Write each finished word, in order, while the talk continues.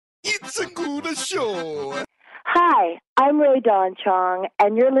Segura Show. Hi, I'm Ray Dawn Chong,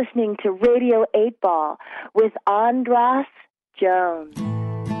 and you're listening to Radio 8 Ball with Andras Jones.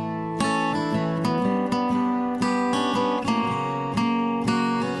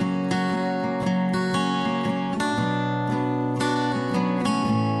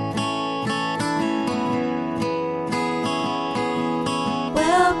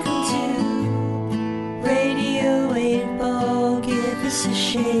 Welcome to Radio 8 Ball, give us a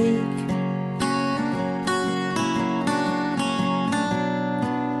shake.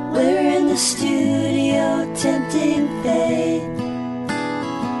 We're in the studio, tempting fate.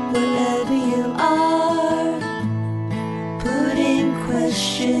 Wherever you are, putting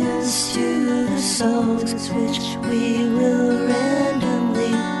questions to the songs which we will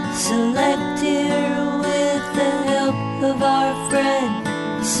randomly select here with the help of our friend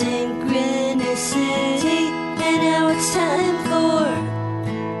Synchronicity. And now it's time for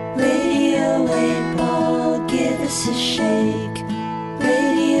Radio 8 Ball, give us a shake.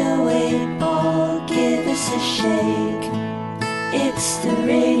 Radio 8 Ball, give us a shake. It's the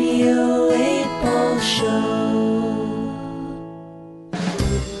Radio 8 Ball Show.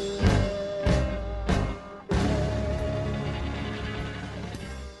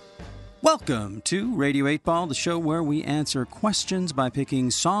 Welcome to Radio 8 Ball, the show where we answer questions by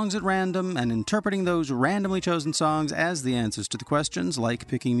picking songs at random and interpreting those randomly chosen songs as the answers to the questions, like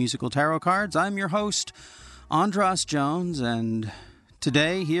picking musical tarot cards. I'm your host, Andras Jones, and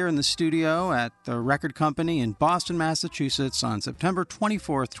today, here in the studio at the record company in Boston, Massachusetts, on September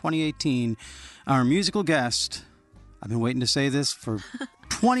 24th, 2018, our musical guest, I've been waiting to say this for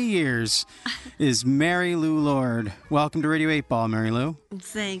 20 years, is Mary Lou Lord. Welcome to Radio 8 Ball, Mary Lou.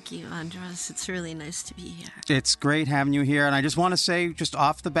 Thank you, Andras. It's really nice to be here. It's great having you here, and I just want to say, just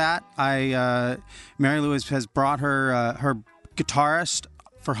off the bat, Mary Lou has brought her guitarist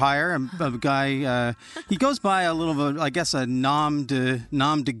for hire, a guy, he goes by a little bit, I guess, a nom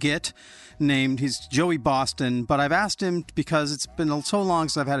de git named, he's Joey Boston, but I've asked him, because it's been so long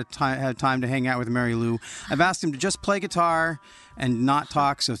since I've had time to hang out with Mary Lou, I've asked him to just play guitar and not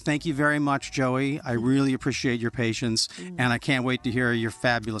talk, so thank you very much, Joey. I really appreciate your patience, and I can't wait to hear your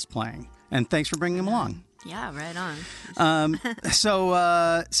fabulous playing. And thanks for bringing him along. Yeah, right on. So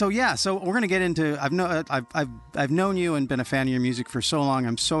we're gonna get into. I've known you and been a fan of your music for so long.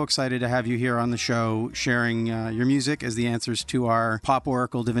 I'm so excited to have you here on the show, sharing your music as the answers to our pop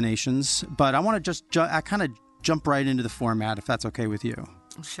oracle divinations. But I want to just kind of jump right into the format, if that's okay with you.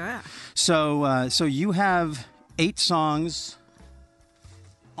 Sure. So you have 8 songs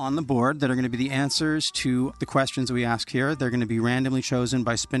on the board that are going to be the answers to the questions we ask here. They're going to be randomly chosen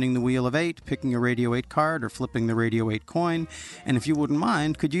by spinning the wheel of 8, picking a Radio 8 card, or flipping the Radio 8 coin. And if you wouldn't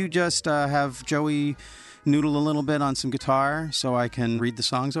mind, could you just have Joey noodle a little bit on some guitar so I can read the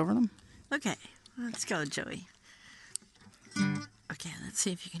songs over them? Okay, let's go, Joey. Okay, let's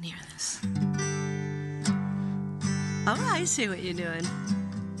see if you can hear this. Oh, I see what you're doing.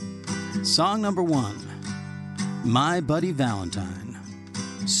 Song number 1, My Buddy Valentine.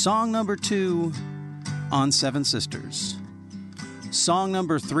 Song number 2, On Seven Sisters. Song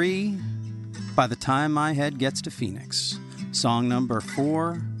number 3, By the Time My Head Gets to Phoenix. Song number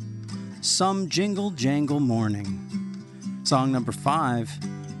 4, Some Jingle Jangle Morning. Song number 5,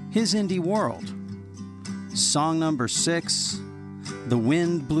 His Indie World. Song number 6, The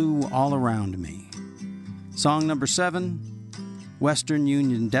Wind Blew All Around Me. Song number 7, Western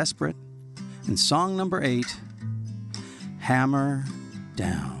Union Desperate. And song number 8, Hammer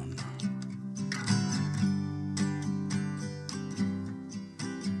Down.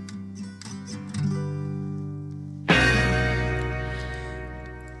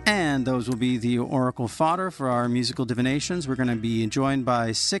 And those will be the oracle fodder for our musical divinations. We're going to be joined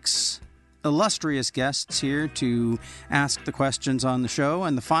by 6 illustrious guests here to ask the questions on the show,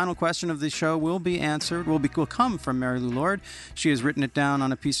 and the final question of the show will be answered, will come from Mary Lou Lord. She has written it down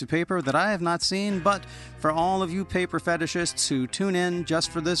on a piece of paper that I have not seen, but for all of you paper fetishists who tune in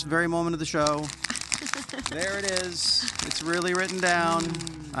just for this very moment of the show, there it is. It's really written down.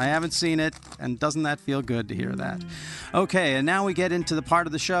 I haven't seen it, and doesn't that feel good to hear that? Okay, and now we get into the part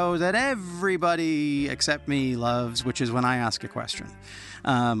of the show that everybody except me loves, which is when I ask a question.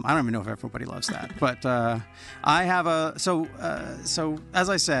 I don't even know if everybody loves that, but I have a so as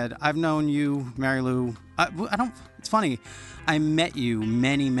I said, I've known you, Mary Lou. It's funny. I met you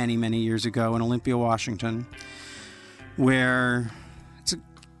many years ago in Olympia, Washington, where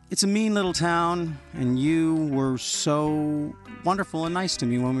it's a mean little town, and you were so wonderful and nice to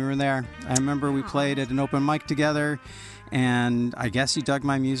me when we were there. I remember we played at an open mic together, and I guess you dug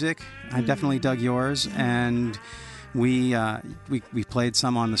my music. I definitely dug yours, and We played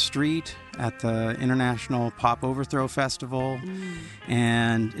some on the street at the International Pop Overthrow Festival,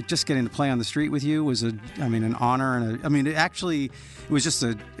 and just getting to play on the street with you was an honor, and it was just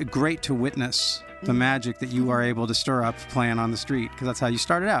great to witness the magic that you are able to stir up playing on the street, because that's how you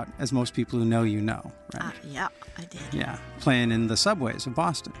started out, as most people who know you know, right? Yeah, I did. Yeah, playing in the subways of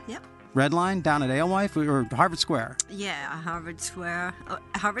Boston. Yep. Red Line down at Alewife or Harvard Square? Yeah, Harvard Square.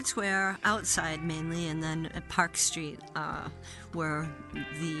 Harvard Square outside mainly, and then at Park Street, where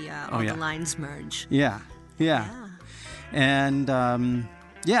the lines merge. Yeah. And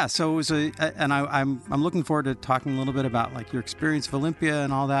so it was I'm looking forward to talking a little bit about like your experience of Olympia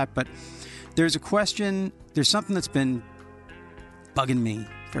and all that. But there's something that's been bugging me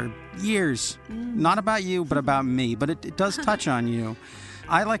for years, not about you, but about me. But it does touch on you.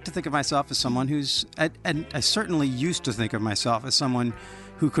 I like to think of myself as someone and I certainly used to think of myself as someone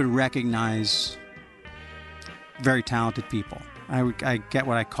who could recognize very talented people. I get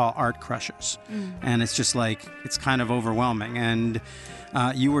what I call art crushes. And it's just like, it's kind of overwhelming. And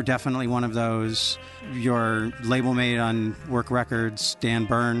you were definitely one of those. Your label mate on Work Records, Dan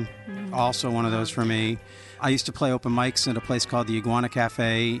Byrne, also one of those for me. I used to play open mics at a place called the Iguana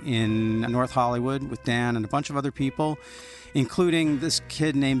Cafe in North Hollywood with Dan and a bunch of other people, including this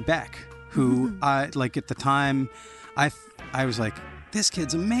kid named Beck, who at the time, I was like, this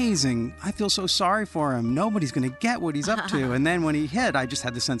kid's amazing. I feel so sorry for him. Nobody's going to get what he's up to. And then when he hit, I just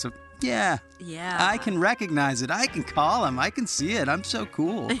had the sense of, yeah, I can recognize it. I can call him. I can see it. I'm so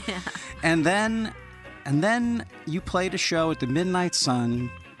cool. Yeah. And then you played a show at the Midnight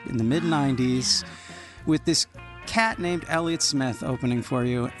Sun in the mid-90s with this cat named Elliott Smith opening for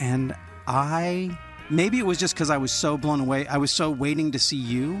you. And maybe it was just because I was so blown away. I was so waiting to see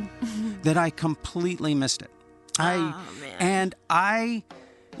you that I completely missed it. I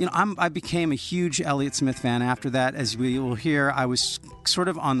became a huge Elliott Smith fan after that. As we will hear, I was sort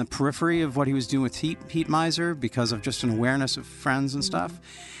of on the periphery of what he was doing with Heat Miser because of just an awareness of friends and stuff.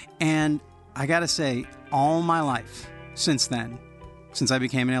 And I got to say, all my life since then, since I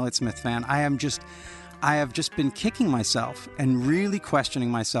became an Elliott Smith fan, I have just been kicking myself and really questioning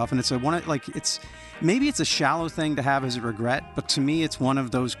myself. And maybe it's a shallow thing to have as a regret, but to me, it's one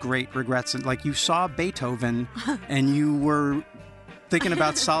of those great regrets. Like, you saw Beethoven and you were thinking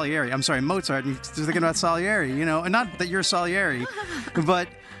about Salieri. I'm sorry, Mozart, and you're thinking about Salieri, and not that you're Salieri, but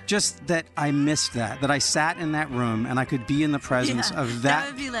just that I missed that I sat in that room and I could be in the presence of that. That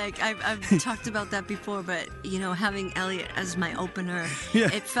would be like, I've talked about that before, but, having Elliott as my opener,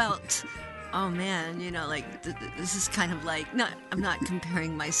 it felt... Oh man, this is kind of like, I'm not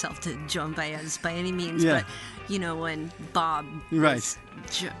comparing myself to Joan Baez by any means, but when Bob was,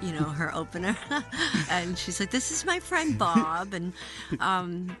 her opener, and she's like, this is my friend Bob, and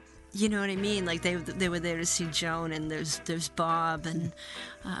you know what I mean? Like they were there to see Joan, and there's Bob, and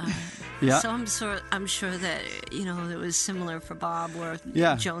so I'm sure that it was similar for Bob, where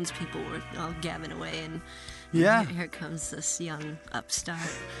Joan's people were all gabbing away, and here comes this young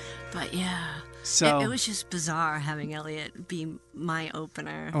upstart. But so it was just bizarre having Elliott be my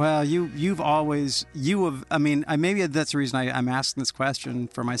opener. Well, maybe that's the reason I'm asking this question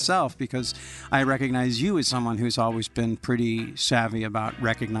for myself, because I recognize you as someone who's always been pretty savvy about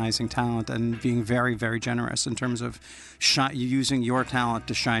recognizing talent and being very, very generous in terms of using your talent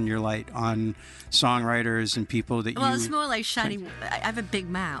to shine your light on songwriters and people that Well, it's more like shining. I have a big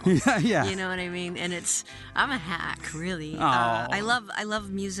mouth. Yeah. You know what I mean? And I'm a hack, really. Oh. I love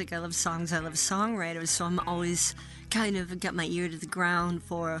music. I love songs. I love songwriters. So I'm always kind of got my ear to the ground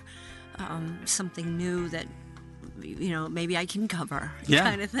for something new that maybe I can cover,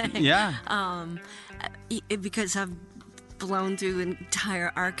 kind of thing. Yeah. Because I've blown through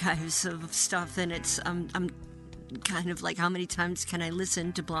entire archives of stuff, and it's I'm kind of like, how many times can I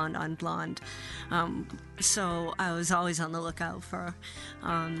listen to Blonde on Blonde? So I was always on the lookout for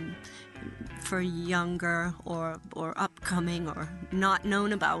younger or upcoming or not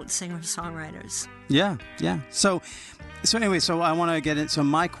known about singer-songwriters. Yeah. So anyway, I want to get it. So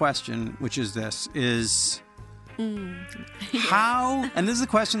my question, which is this, is how, and this is a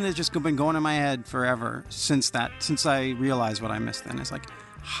question that's just been going in my head forever since I realized what I missed then. It's like,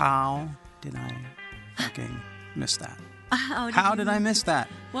 how did I fucking miss that? How did I miss that?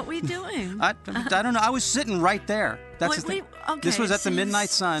 What were you doing? I don't know. I was sitting right there. Okay, this was at the Midnight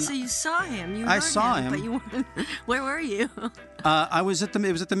Sun. So you saw him. I saw him. But you weren't. Where were you? I was at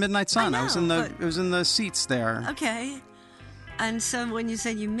it was at the Midnight Sun. I was in the seats there. Okay. And so when you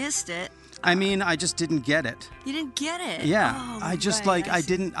said you missed it, I just didn't get it. You didn't get it. Yeah. Oh, I just right,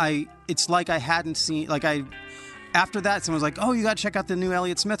 it's like I hadn't seen, after that, someone was like, "Oh, you got to check out the new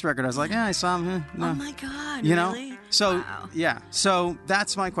Elliott Smith record." I was like, "Yeah, I saw him." No. Oh my God! You really? know? So, Wow. yeah. So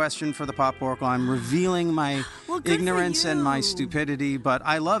that's my question for the Pop Oracle. I'm revealing my Well, good for ignorance and my you. stupidity, but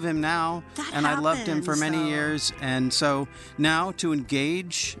I love him now, That and I loved him for happens, many though. years. And so now to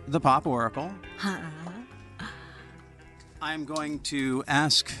engage the Pop Oracle, I'm going to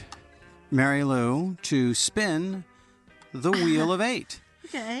ask Mary Lou to spin the Wheel of 8.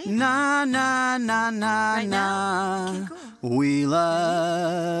 Okay. Na, na, na, na, Right na. now? Okay, cool. Wheel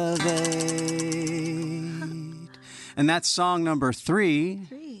of 8. And that's song number 3.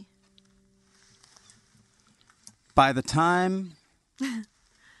 3. By the time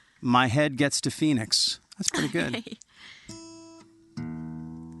my head gets to Phoenix. That's pretty good. Okay.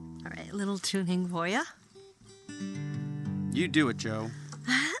 All right, a little tuning for you. You do it, Joe.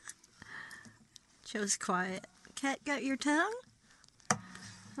 Joe's quiet. Cat, got your tongue?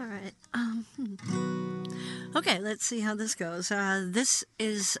 All right. Okay, let's see how this goes. This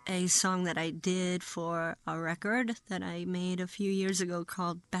is a song that I did for a record that I made a few years ago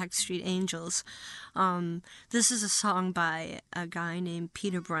called Backstreet Angels. This is a song by a guy named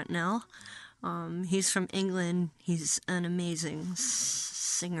Peter Bruntnell. He's from England. He's an amazing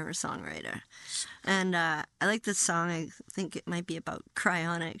singer-songwriter. And I like this song. I think it might be about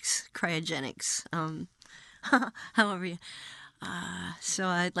cryogenics. However, so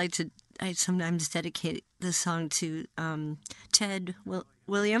I sometimes dedicate this song to Ted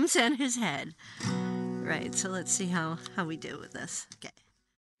Williams and his head. Right, so let's see how we do with this. Okay.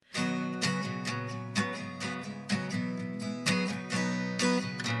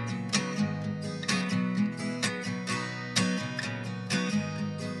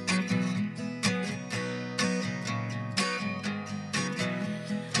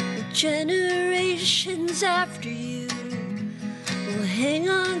 Generations after you will hang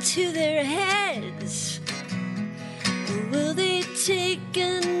on to their heads, or will they take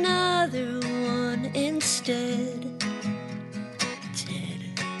another one instead? Ted.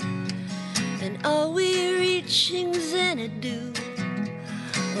 And are we reaching Xanadu,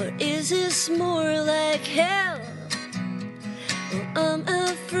 or is this more like hell? Well, I'm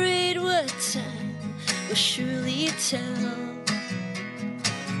afraid what time will surely tell.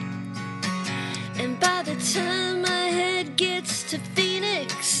 And by the time my head gets to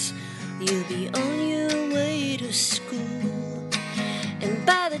Phoenix, you'll be on your way to school. And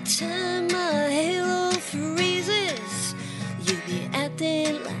by the time my halo freezes, you'll be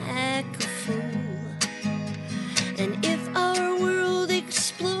acting like a fool. And if our world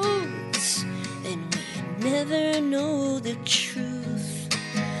explodes and we never know the truth,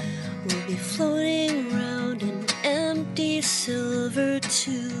 we'll be floating around an empty silver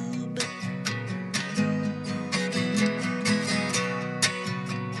tube.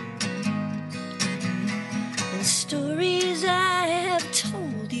 Stories I have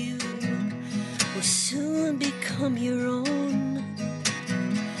told you will soon become your own.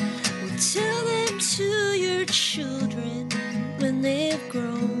 We'll tell them to your children when they've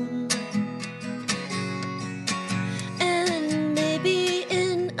grown. And maybe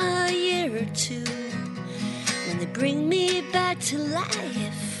in a year or two, when they bring me back to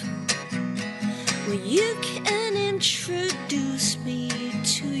life, well, you can introduce me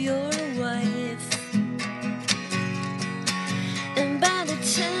to your wife. And by the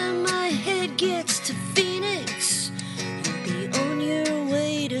time my head gets to Phoenix, you'll be on your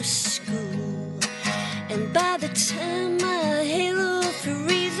way to school. And by the time my halo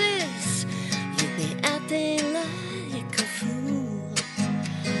freezes, you'll be acting like a fool.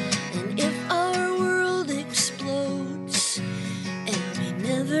 And if our world explodes and we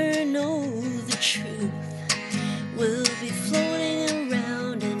never know the truth, we'll be floating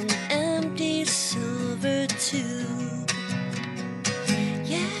around an empty silver tube.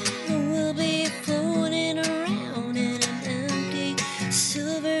 We'll be floating around in an empty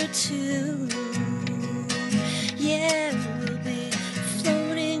silver tube. Yeah, we'll be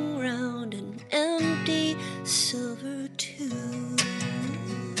floating around an empty silver tube.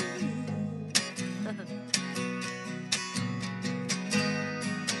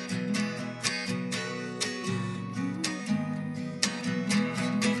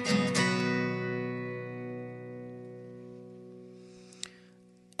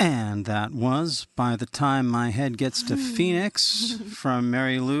 And that was By the Time My Head Gets to Phoenix from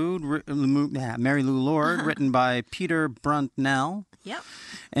Mary Lou Lord, written by Peter Bruntnell. Yep.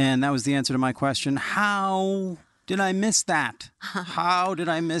 And that was the answer to my question. How did I miss that? How did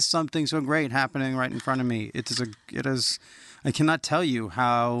I miss something so great happening right in front of me? It is, I cannot tell you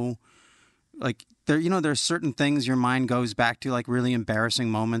how, like, there's certain things your mind goes back to, like really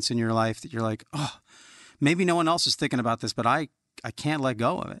embarrassing moments in your life that you're like, oh, maybe no one else is thinking about this, but I I can't let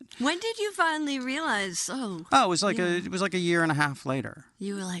go of it. When did you finally realize? Oh, it was like a year and a half later.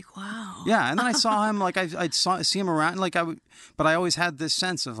 You were like, wow. Yeah, and then I saw him like I'd see him around like but I always had this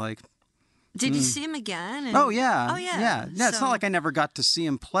sense of like. Did you see him again? Oh yeah. Yeah. It's So- not like I never got to see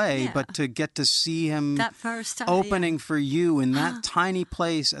him play, Yeah. but to get to see him That first time, opening for you in that tiny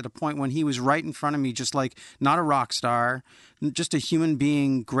place at a point when he was right in front of me, just like not a rock star, just a human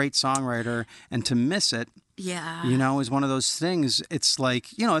being, great songwriter, and to miss it. Yeah. Is one of those things. It's like,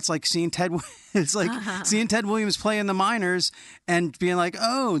 it's like seeing Ted. It's like seeing Ted Williams play in the minors and being like,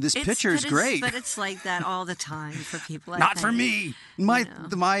 "Oh, this pitcher's great." But it's like that all the time for people. Not for me.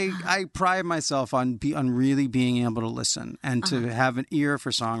 I pride myself on really being able to listen and to have an ear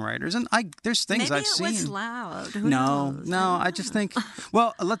for songwriters. And there's things Maybe I've seen. Maybe it was loud. Who No. knows? I just think.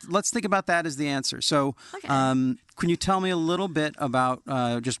 Well, let's think about that as the answer. So, Okay. can you tell me a little bit about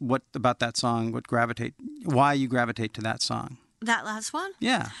just what about that song? Why you gravitate to that song? That last one?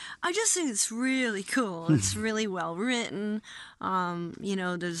 Yeah. I just think it's really cool. It's really well written.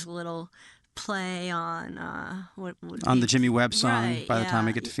 There's a little play on what would On be- the Jimmy Webb song, Right, By the Time I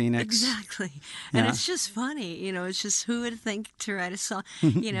yeah, Get to Phoenix. Exactly. And Yeah. it's just funny. It's just who would think to write a song.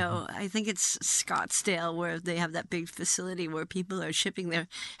 I think it's Scottsdale where they have that big facility where people are shipping their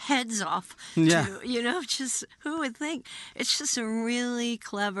heads off. Yeah. Just who would think? It's just a really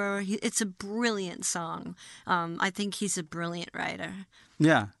clever, it's a brilliant song. I think he's a brilliant writer.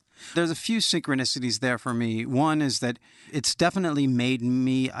 Yeah. There's a few synchronicities there for me. One is that it's definitely made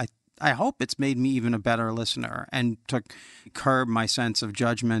me, I hope it's made me even a better listener and to curb my sense of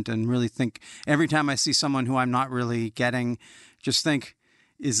judgment and really think every time I see someone who I'm not really getting, just think,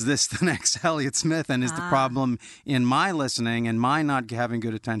 is this the next Elliott Smith? And is the problem in my listening and my not having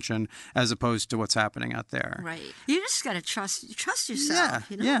good attention as opposed to what's happening out there? Right. You just got to trust yourself.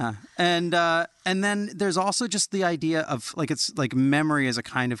 Yeah. And then there's also just the idea of like, it's like memory is a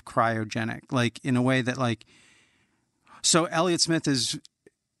kind of cryogenic, like in a way that like, so Elliott Smith is,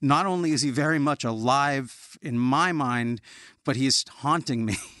 not only is he very much alive in my mind, but he is haunting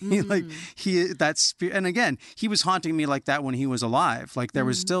me. And again, he was haunting me like that when he was alive. Like there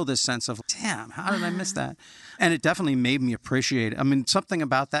was still this sense of, damn, how did I miss that? And it definitely made me appreciate it. I mean, something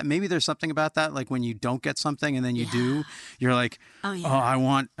about that. Maybe there's something about that. Like when you don't get something and then you do, you're like, I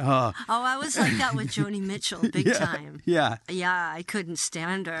want. I was like that with Joni Mitchell, big time. Yeah. Yeah, I couldn't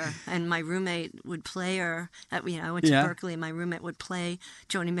stand her, and my roommate would play her. I went to Berkeley, and my roommate would play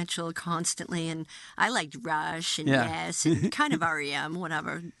Joni Mitchell constantly, and I liked Rush and Yes and kind of REM,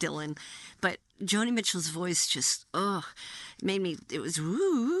 whatever, Dylan, but Joni Mitchell's voice just made me. It was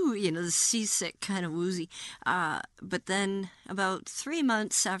woo, the seasick kind of woozy. But then about 3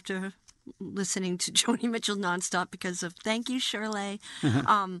 months after listening to Joni Mitchell nonstop because of Thank You, Shirley.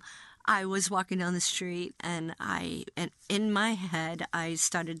 I was walking down the street and in my head I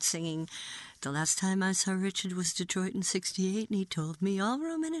started singing, "The last time I saw Richard was Detroit in '68 and he told me all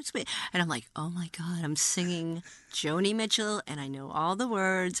romance." And I'm like, oh my God, I'm singing Joni Mitchell and I know all the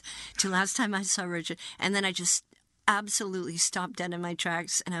words to Last Time I Saw Richard. And then I just absolutely stopped dead in my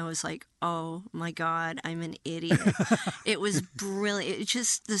tracks and I was like, oh my God, I'm an idiot. It was brilliant. It's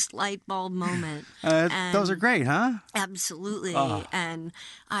just this light bulb moment. Those are great, huh? Absolutely. And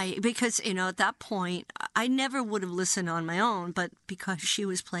because at that point, I never would have listened on my own, but because she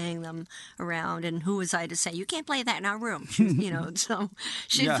was playing them around, and who was I to say, you can't play that in our room? So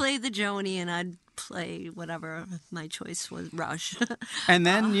she'd play the Joni and I'd play whatever my choice was, Rush. And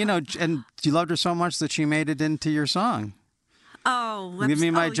then, and you loved her so much that she made it into your song. Give me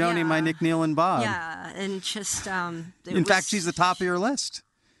my Joni, yeah. my Nick, Neil, and Bob. Yeah, and just in fact, she's the top of your list.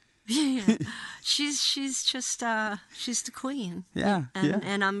 Yeah, she's just she's the queen. Yeah,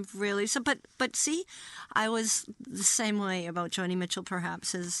 and I'm really so. But see, I was the same way about Joni Mitchell,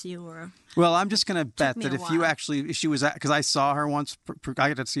 perhaps, as you were. Well, I'm just gonna bet me that a if you while. actually, she was because I saw her once. I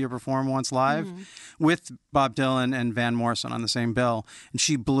got to see her perform once live with Bob Dylan and Van Morrison on the same bill, and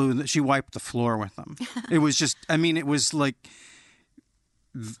she wiped the floor with them. It was just, I mean, it was like.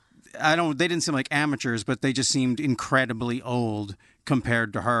 They didn't seem like amateurs, but they just seemed incredibly old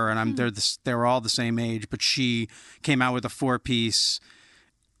compared to her. And they were all the same age, but she came out with a 4-piece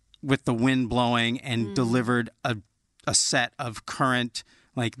with the wind blowing and delivered a set of current,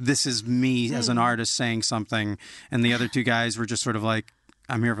 like, this is me as an artist saying something. And the other two guys were just sort of like,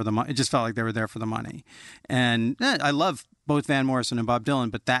 I'm here for the money. It just felt like they were there for the money. And I love both Van Morrison and Bob Dylan,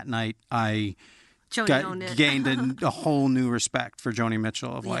 but that night Joni owned it. gained a whole new respect for Joni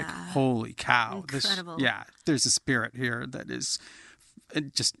Mitchell of like, Yeah. holy cow. Incredible. There's a spirit here that is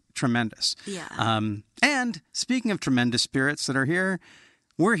just tremendous. Yeah. And speaking of tremendous spirits that are here,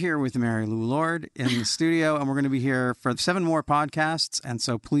 We're here with Mary Lou Lord in the studio, and we're going to be here for 7 more podcasts. And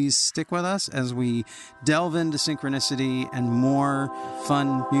so please stick with us as we delve into synchronicity and more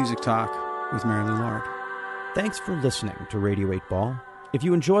fun music talk with Mary Lou Lord. Thanks for listening to Radio 8 Ball. If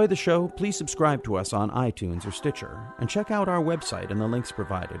you enjoy the show, please subscribe to us on iTunes or Stitcher, and check out our website and the links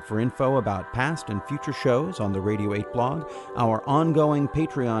provided for info about past and future shows on the Radio 8 blog, our ongoing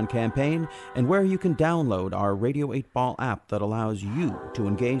Patreon campaign, and where you can download our Radio 8 Ball app that allows you to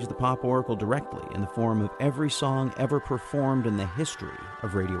engage the Pop Oracle directly in the form of every song ever performed in the history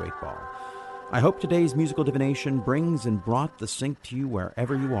of Radio 8 Ball. I hope today's musical divination brings and brought the sync to you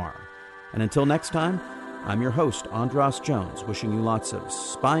wherever you are. And until next time, I'm your host, Andras Jones, wishing you lots of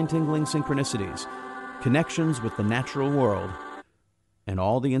spine-tingling synchronicities, connections with the natural world, and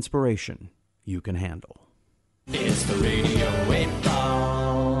all the inspiration you can handle. It's the Radio 8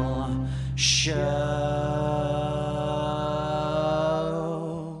 Ball Show.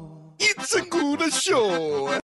 It's a good show.